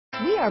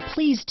We are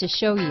pleased to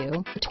show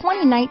you the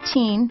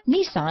 2019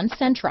 Nissan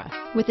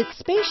Sentra. With its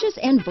spacious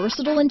and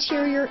versatile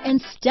interior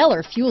and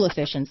stellar fuel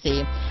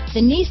efficiency, the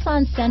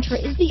Nissan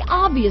Sentra is the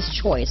obvious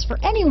choice for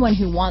anyone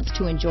who wants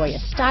to enjoy a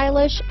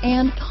stylish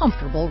and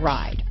comfortable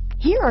ride.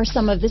 Here are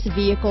some of this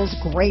vehicle's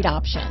great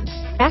options: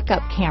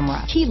 backup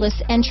camera,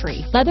 keyless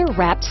entry,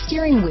 leather-wrapped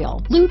steering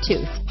wheel,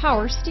 Bluetooth,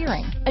 power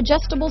steering,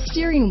 adjustable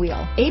steering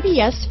wheel,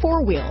 ABS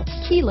 4-wheel,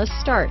 keyless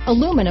start,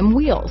 aluminum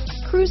wheels,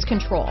 cruise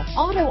control,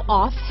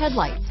 auto-off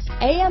headlights,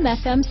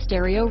 AM/FM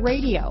stereo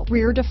radio,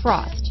 rear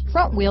defrost,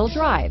 front-wheel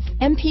drive,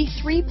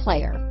 MP3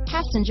 player,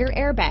 passenger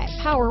airbag,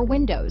 power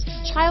windows,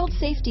 child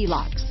safety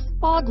locks,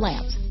 fog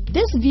lamps.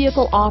 This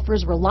vehicle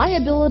offers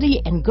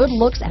reliability and good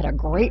looks at a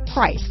great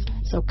price.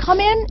 So come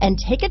in and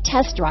take a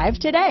test drive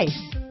today.